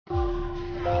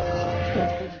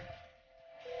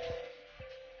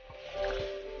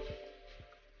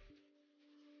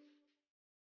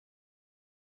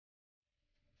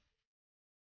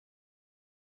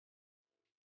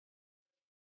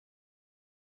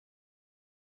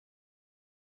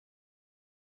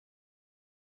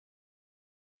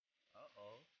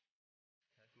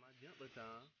couple of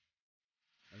times.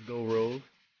 Let's go, Rose.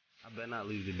 I better not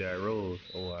lose to Derrick Rose.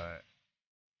 Oh,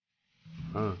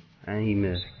 alright. And he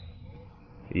missed.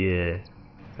 Yeah.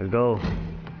 Let's go.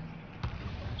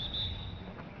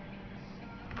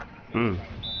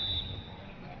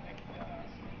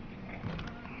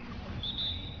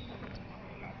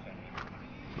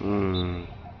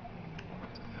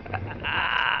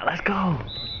 Let's go.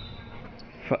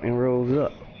 Fucking rolls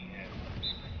up.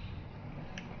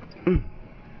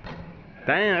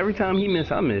 Damn, every time he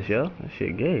miss, I miss, yo. That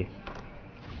shit gay.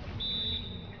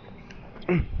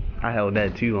 I held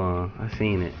that too long. I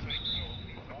seen it.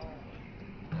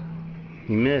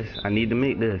 He missed. I need to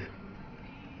make this.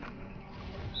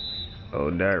 Oh,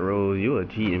 Derrick Rose, you a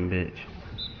cheating bitch.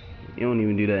 You don't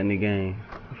even do that in the game.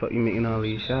 The fuck you making all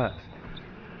these shots?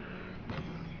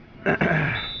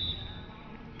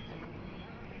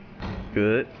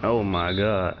 Good. Oh my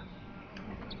god.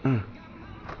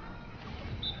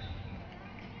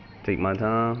 Take my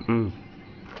time.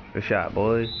 Good shot,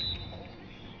 boy.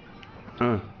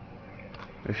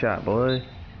 Good shot, boy.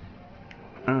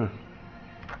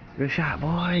 Good shot,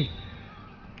 boy.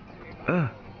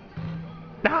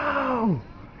 No!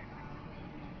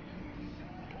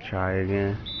 Try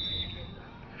again.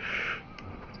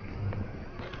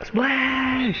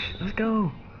 Splash! Let's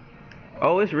go.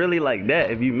 Oh, it's really like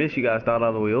that. If you miss, you gotta start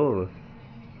all the way over.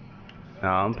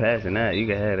 Nah, I'm passing that. You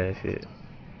can have that shit.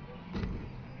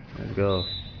 Let's go.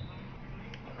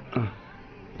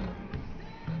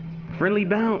 Friendly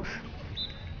bounce.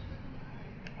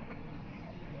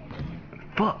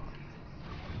 Fuck.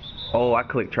 Oh, I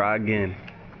clicked try again.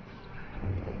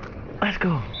 Let's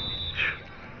go.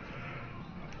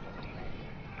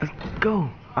 Let's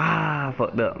go. Ah, I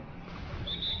fucked up.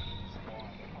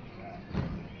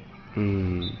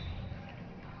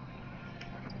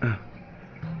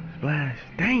 Splash.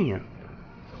 Damn.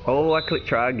 Oh, I clicked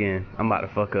try again. I'm about to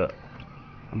fuck up.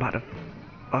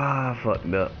 I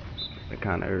fucked up. It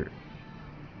kinda hurt.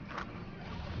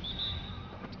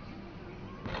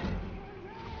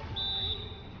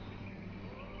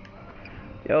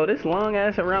 Yo, this long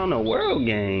ass around the world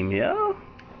game, yo.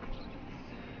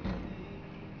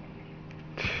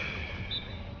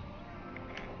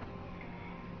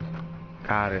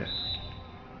 Got it.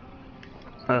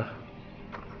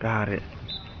 Got it.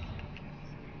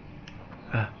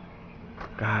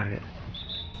 Got it.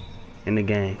 In the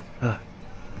game.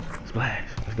 Splash.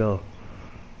 Let's go.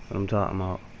 What I'm talking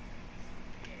about.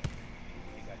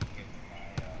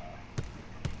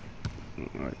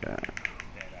 Okay.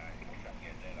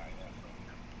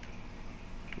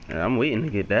 Yeah, I'm waiting to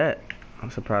get that. I'm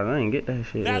surprised I didn't get that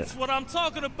shit yet. That's what I'm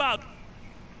talking about.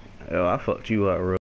 Yo, I fucked you up, bro.